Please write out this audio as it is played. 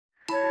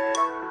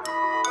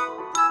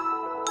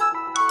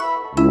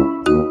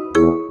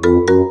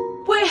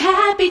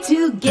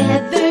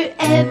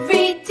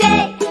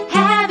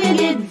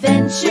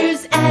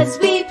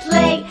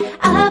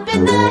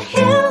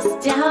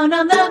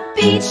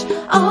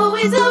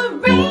always a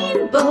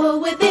rainbow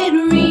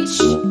within reach.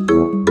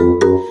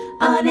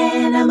 On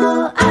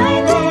Animal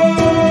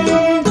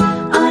Island,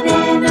 on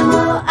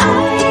Animal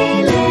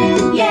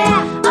Island,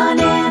 yeah, on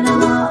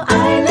Animal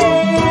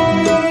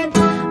Island,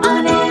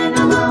 on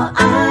Animal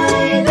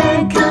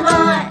Island, come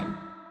on.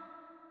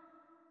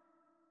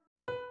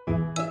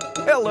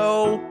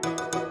 Hello.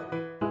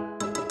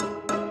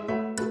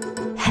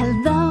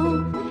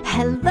 Hello,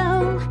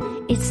 hello,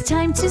 it's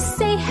time to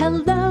say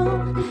hello.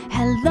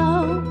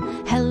 Hello,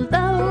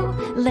 hello,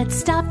 let's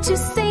stop to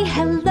say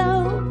hello.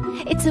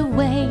 It's a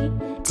way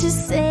to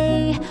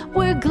say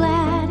we're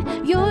glad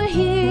you're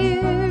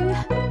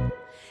here.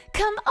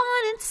 Come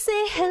on and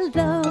say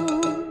hello.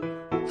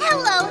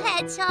 Hello,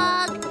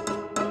 Hedgehog.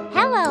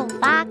 Hello,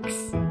 Fox.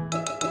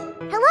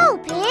 Hello,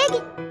 Pig.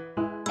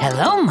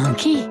 Hello,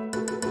 Monkey.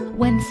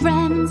 When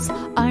friends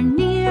are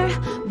near,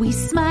 we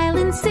smile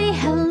and say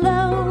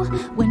hello.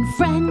 When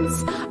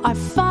friends are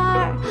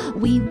far,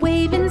 we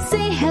wave and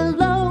say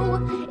hello.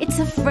 It's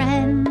a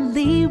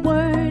friendly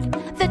word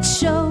that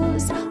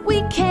shows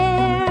we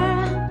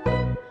care.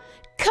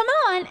 Come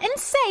on and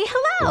say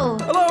hello.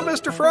 Hello,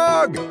 Mr.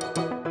 Frog.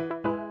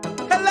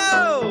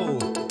 Hello.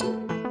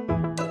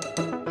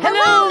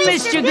 Hello,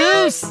 Mr.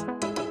 Goose.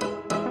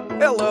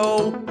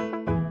 Hello.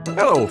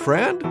 Hello,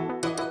 friend.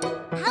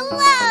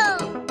 Hello.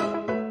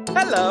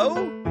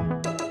 Hello.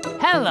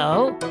 Hello.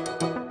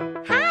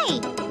 Hi,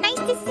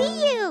 nice to see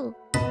you.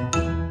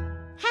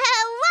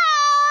 Hello.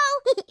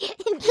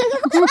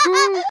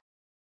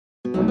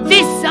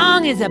 This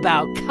song is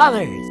about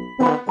colors.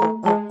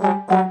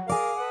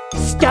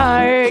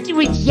 Start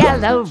with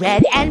yellow,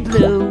 red, and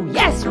blue.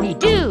 Yes, we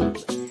do.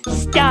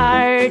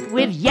 Start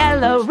with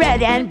yellow,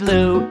 red, and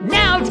blue.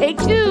 Now take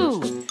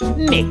two.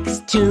 Mix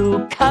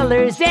two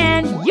colors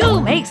and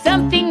you'll make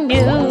something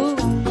new.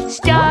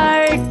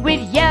 Start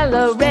with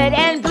yellow, red,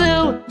 and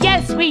blue.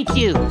 Yes, we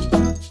do.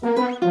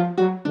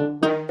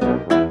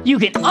 You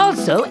can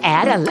also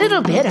add a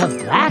little bit of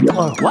black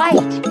or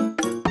white.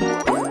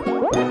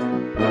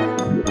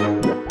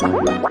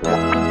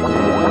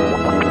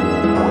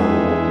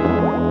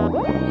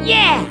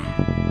 Yeah!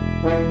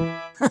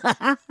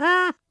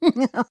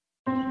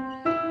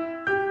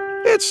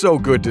 It's so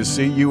good to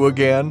see you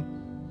again.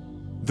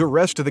 The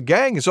rest of the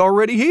gang is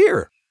already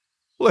here.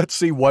 Let's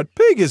see what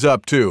Pig is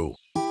up to.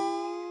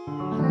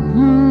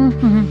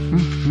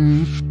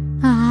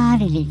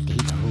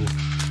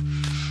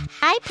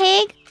 Hi,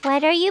 Pig.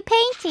 What are you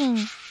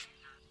painting?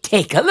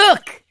 Take a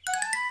look.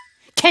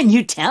 Can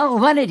you tell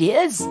what it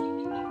is?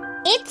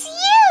 It's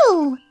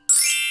you!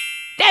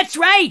 That's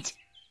right.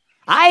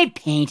 I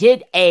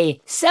painted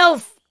a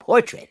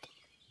self-portrait.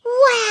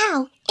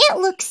 Wow, it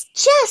looks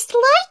just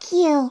like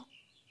you.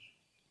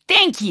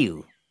 Thank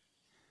you.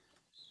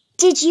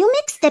 Did you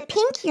mix the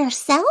pink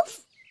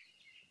yourself?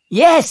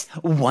 Yes,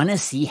 wanna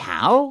see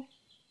how?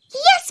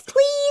 Yes,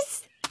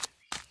 please.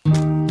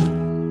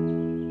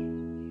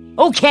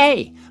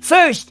 Okay,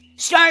 first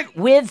start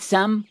with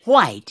some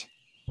white.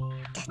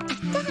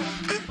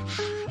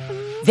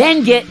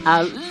 Then get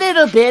a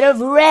little bit of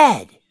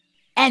red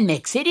and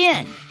mix it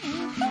in.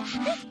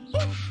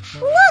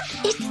 Look,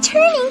 it's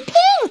turning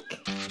pink.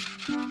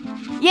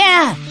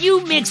 Yeah,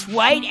 you mixed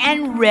white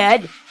and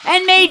red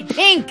and made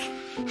pink.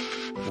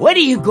 What are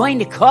you going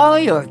to call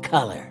your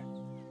color?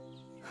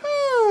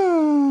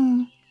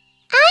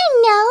 I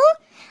know.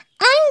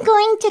 I'm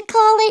going to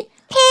call it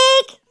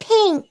Pig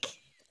Pink.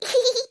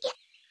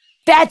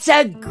 That's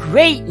a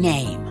great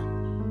name.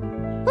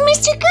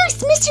 Mr.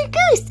 Goose,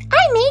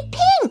 I made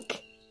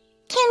pink.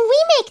 Can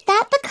we make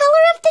that the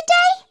color of the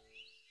day?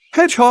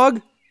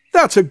 Hedgehog,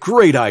 that's a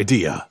great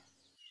idea.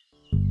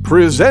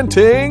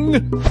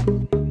 Presenting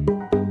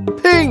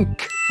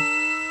Pink.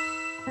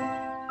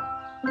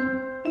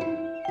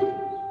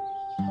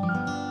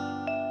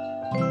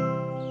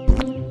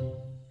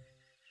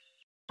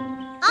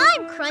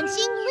 I'm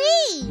crunching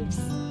leaves,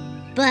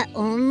 but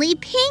only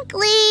pink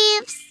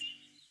leaves.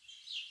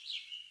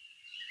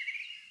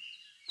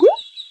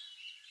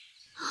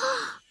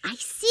 I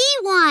see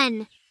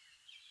one.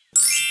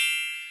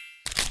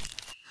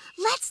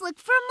 Let's look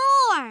for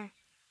more.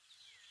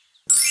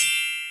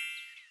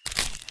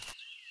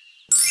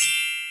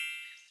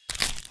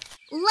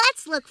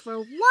 Let's look for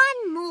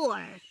one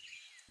more.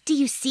 Do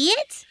you see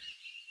it?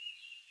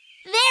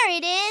 There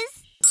it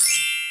is.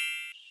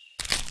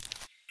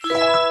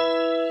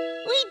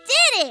 We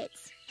did it!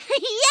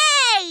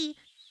 Yay!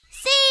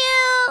 See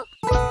you!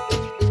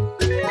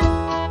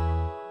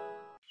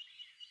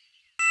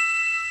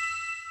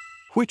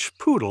 Which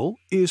poodle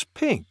is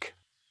pink?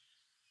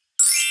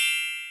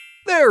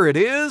 There it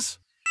is.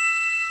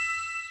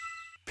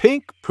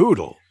 Pink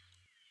poodle.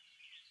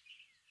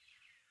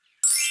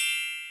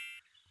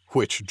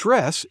 Which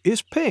dress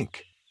is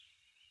pink?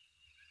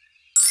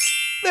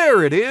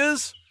 There it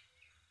is.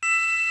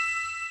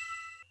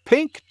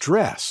 Pink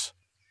dress.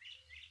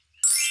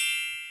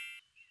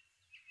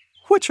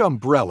 Which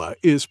umbrella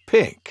is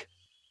pink?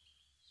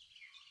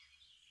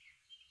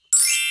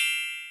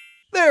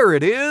 There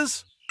it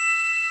is.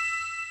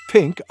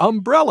 Pink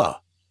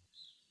umbrella.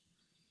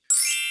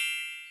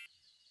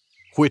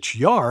 Which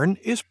yarn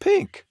is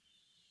pink?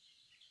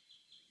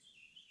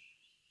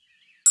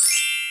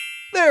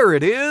 There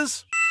it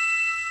is!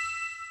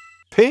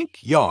 Pink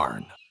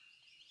yarn.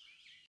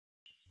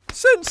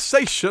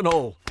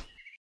 Sensational!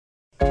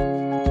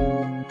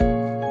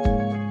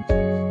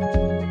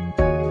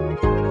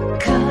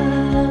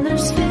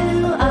 Colors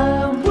fill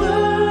our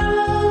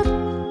world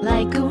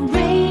like a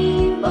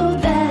rainbow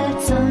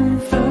that's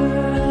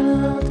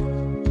unfurled,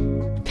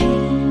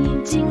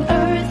 painting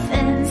earth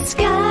and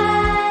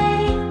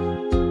sky,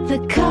 the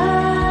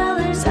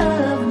colors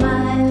of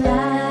my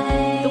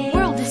life. The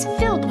world is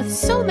filled with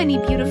so many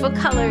beautiful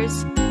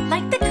colors,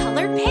 like the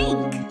color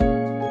pink.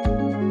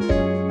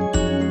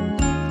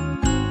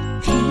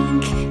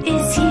 Pink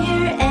is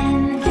here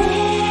and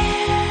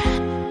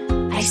there.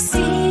 I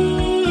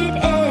see it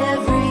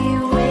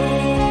everywhere.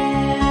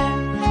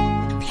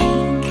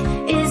 Pink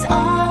is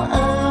all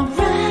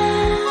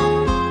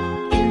around,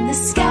 in the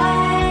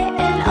sky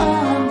and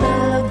on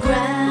the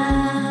ground.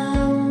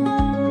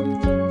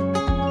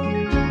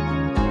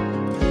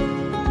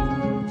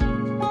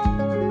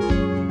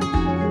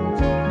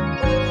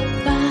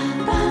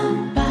 Bum,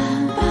 bum,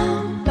 bum,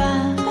 bum,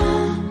 bum,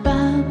 bum, bum,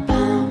 bum,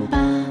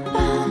 bum, bum,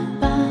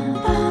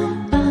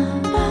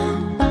 bum, bum,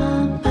 bum,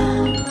 bum,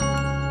 bum.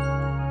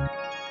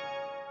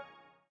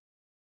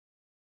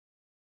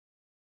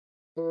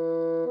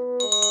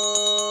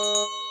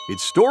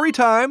 It's story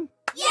time!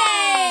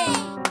 Yay!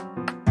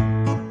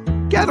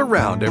 Gather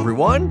round,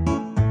 everyone!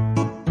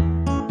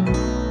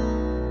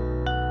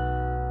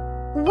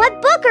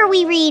 What book are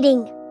we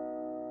reading?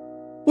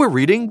 We're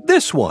reading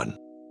this one.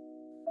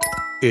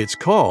 It's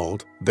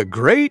called The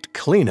Great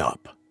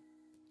Cleanup.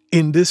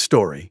 In this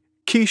story,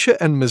 Keisha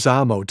and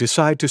Mizamo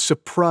decide to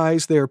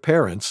surprise their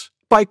parents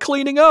by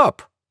cleaning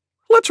up.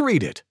 Let's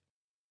read it.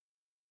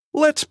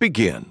 Let's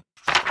begin.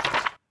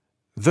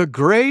 The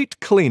Great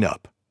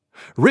Cleanup,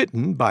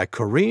 written by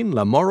Corinne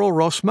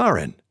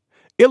Lamoureux-Rosmarin,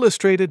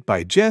 illustrated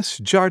by Jess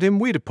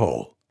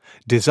Jardim-Wiedepol,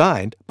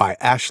 designed by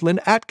Ashlyn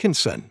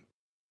Atkinson.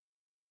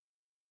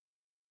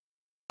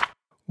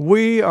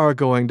 We are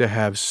going to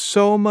have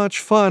so much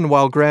fun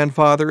while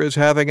Grandfather is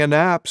having a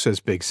nap, says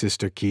Big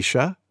Sister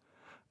Keisha.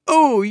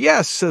 Oh,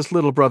 yes, says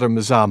little brother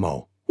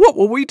Mizamo. What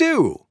will we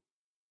do?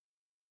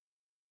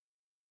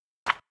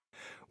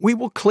 We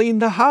will clean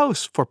the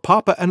house for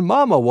Papa and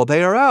Mama while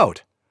they are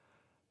out.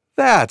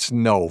 That's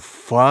no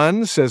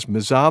fun, says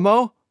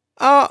Mizamo.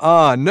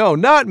 No,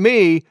 not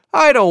me.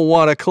 I don't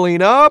want to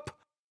clean up.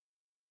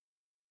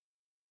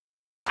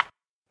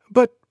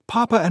 But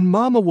Papa and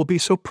Mama will be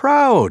so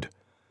proud.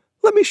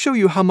 Let me show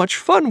you how much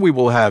fun we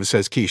will have,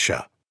 says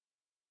Keisha.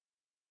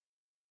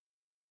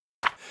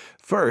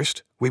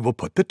 First, we will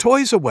put the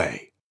toys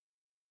away.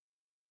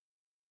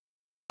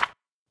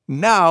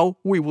 Now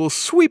we will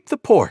sweep the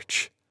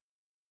porch.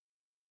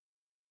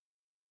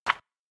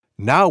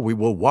 Now we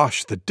will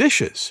wash the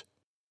dishes.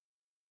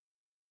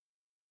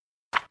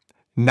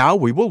 Now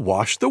we will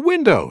wash the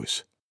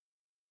windows.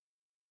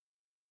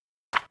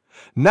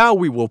 Now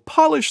we will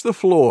polish the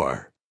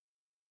floor.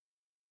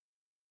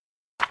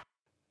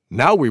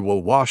 Now we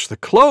will wash the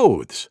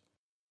clothes.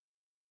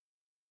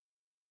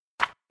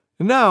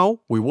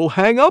 Now we will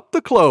hang up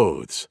the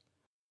clothes.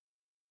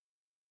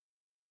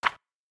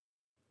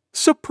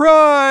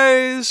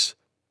 Surprise!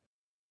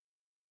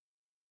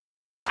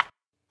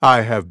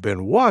 I have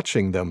been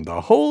watching them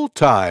the whole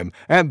time,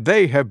 and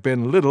they have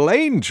been little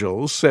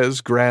angels,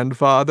 says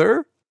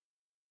Grandfather.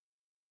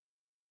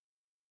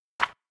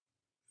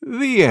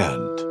 The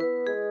end.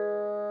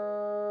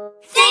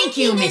 Thank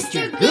you,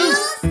 Mr.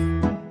 Goose.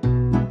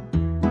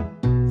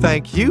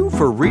 Thank you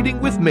for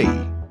reading with me.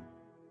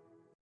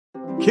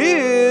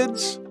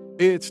 Kids,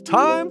 it's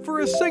time for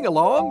a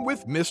sing-along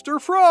with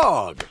Mr.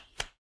 Frog.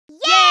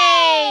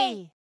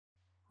 Yay!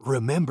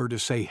 Remember to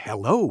say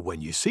hello when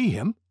you see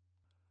him.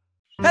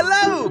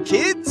 Hello,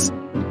 kids!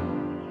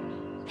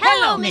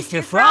 Hello,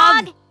 Mr.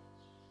 Frog.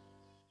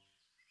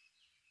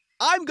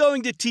 I'm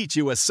going to teach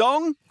you a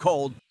song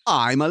called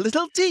I'm a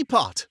Little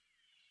Teapot.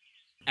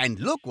 And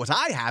look what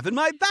I have in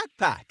my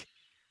backpack.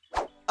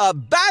 A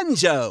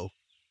banjo!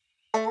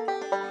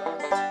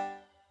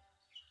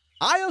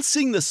 I'll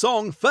sing the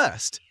song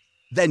first,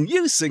 then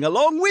you sing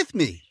along with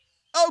me.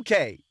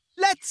 Okay,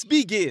 let's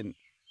begin.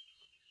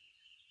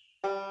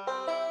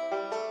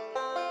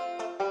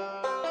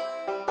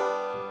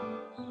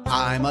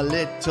 I'm a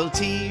little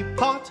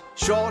teapot,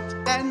 short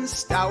and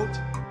stout.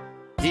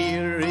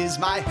 Here is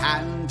my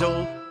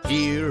handle,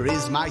 here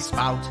is my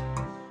spout.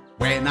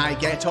 When I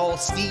get all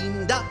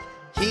steamed up,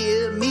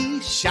 hear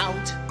me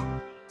shout.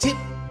 Tip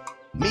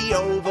me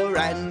over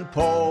and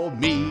pour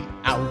me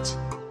out.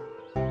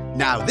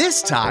 Now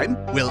this time,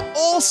 we'll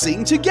all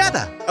sing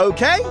together,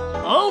 okay?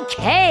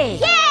 Okay.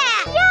 Yeah!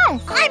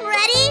 Yes! I'm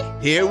ready!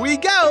 Here we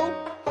go!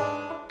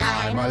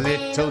 I'm a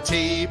little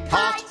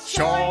teapot,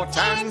 short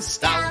and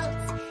stout.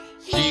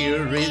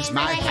 Here is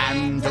my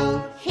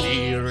handle,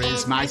 here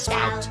is my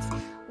spout.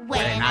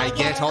 When I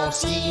get all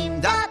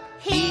steamed up,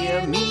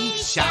 hear me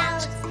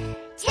shout.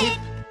 Tip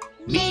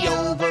me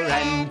over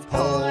and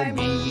pour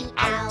me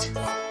out.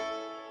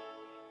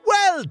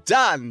 Well Well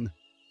done!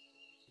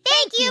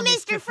 Thank you,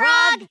 Mr.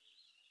 Frog!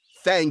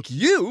 Thank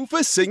you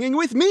for singing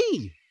with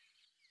me!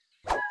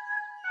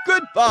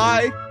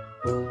 Goodbye!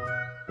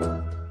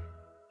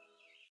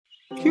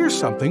 Here's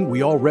something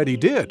we already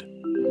did.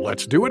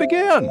 Let's do it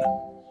again.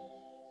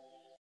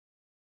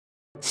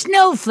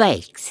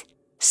 Snowflakes.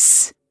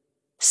 S,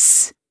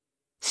 s,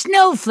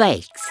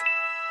 snowflakes.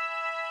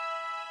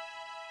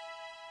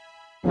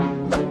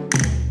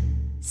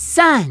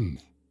 Sun.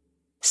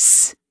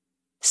 S,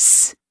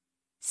 s,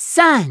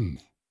 sun.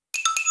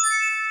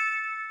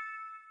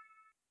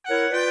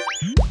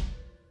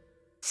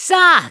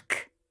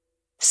 Sock.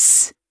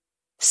 S,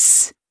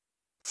 s,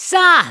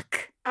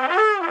 sock.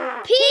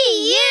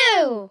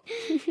 P.U.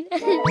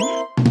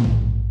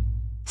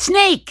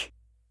 Snake.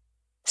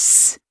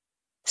 S,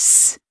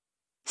 s,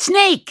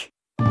 snake.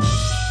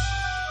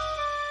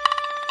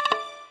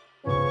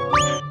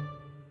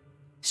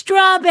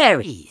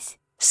 Strawberries.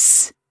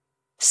 S,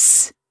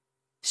 s,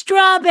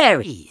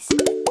 strawberries.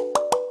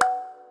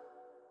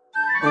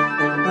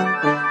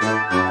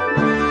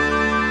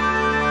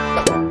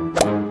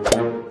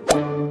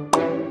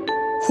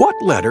 What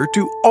letter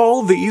do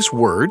all these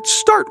words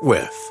start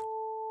with?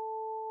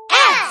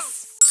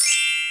 S.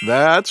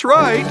 That's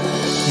right,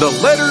 the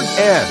letter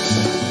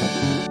S.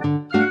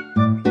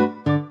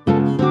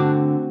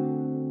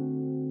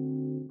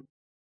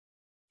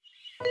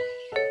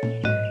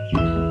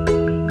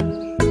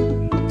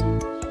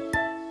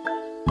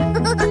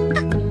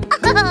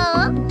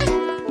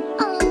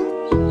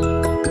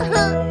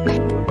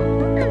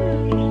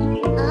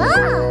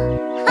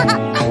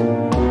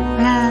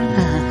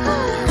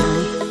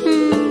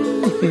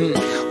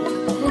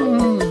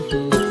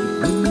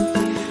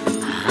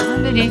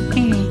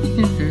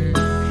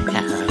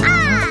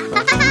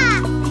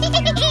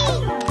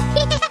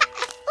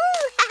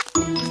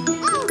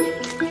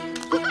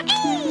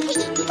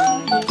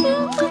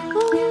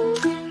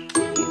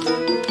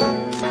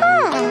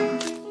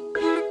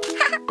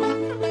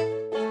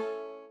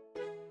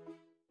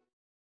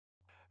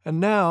 And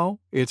now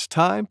it's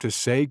time to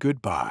say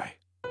goodbye.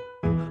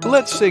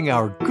 Let's sing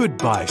our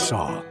goodbye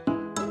song.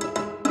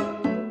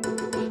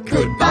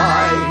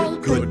 Goodbye,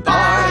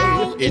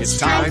 goodbye, it's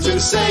time to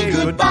say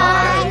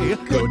goodbye.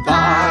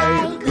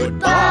 Goodbye,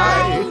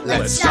 goodbye,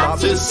 let's stop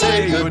to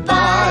say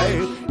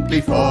goodbye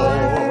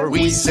before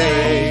we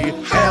say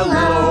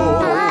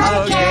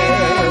hello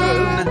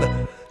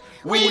again.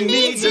 We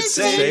need to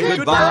say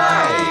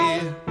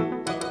goodbye.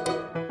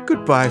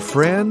 Goodbye,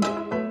 friend.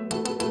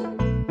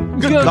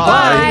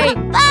 Goodbye.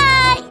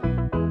 Bye!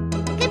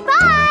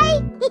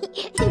 Goodbye!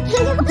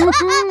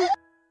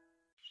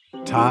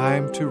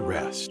 Time to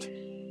rest.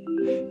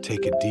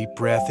 Take a deep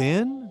breath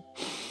in.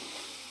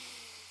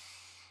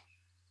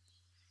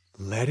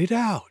 Let it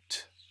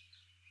out.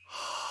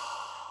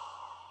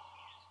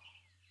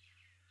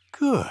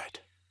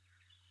 Good.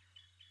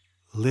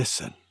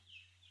 Listen.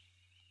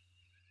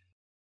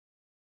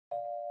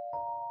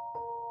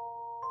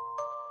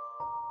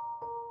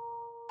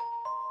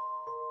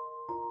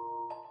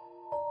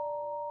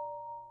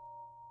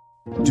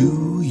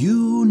 Do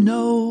you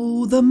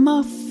know the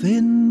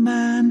Muffin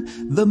Man,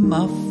 the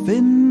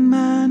Muffin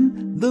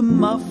Man, the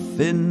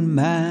Muffin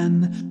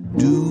Man?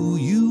 Do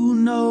you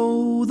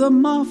know the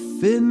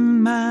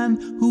Muffin Man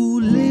who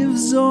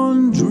lives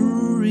on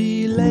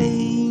Drury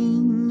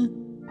Lane?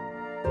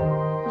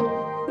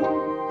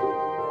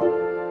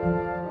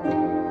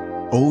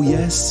 Oh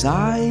yes,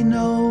 I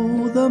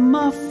know the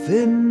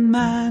Muffin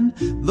Man,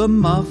 the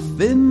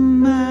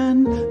Muffin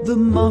Man, the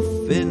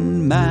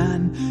Muffin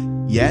Man.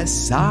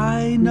 Yes,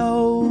 I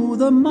know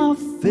the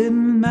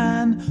Muffin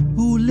Man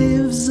who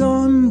lives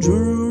on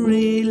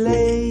Drury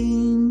Lane.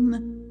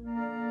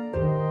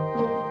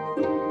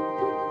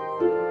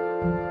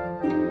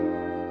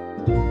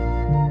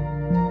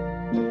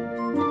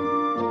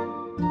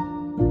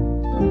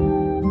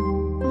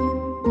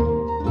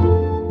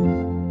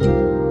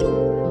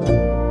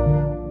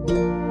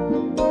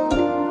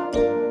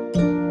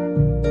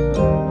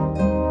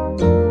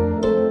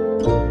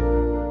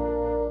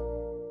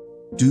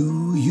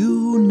 Do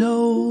you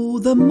know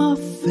the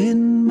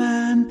Muffin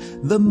Man,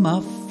 the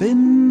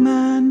Muffin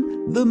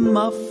Man, the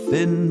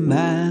Muffin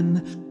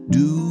Man?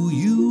 Do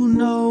you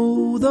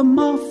know the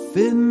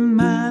Muffin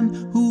Man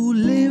who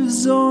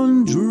lives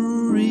on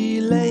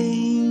Drury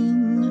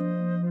Lane?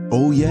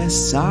 Oh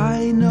yes,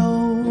 I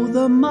know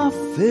the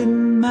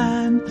Muffin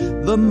Man,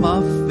 the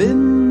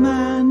Muffin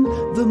Man,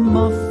 the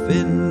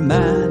Muffin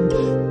Man.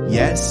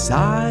 Yes,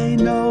 I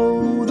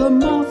know the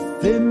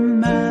Muffin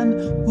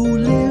Man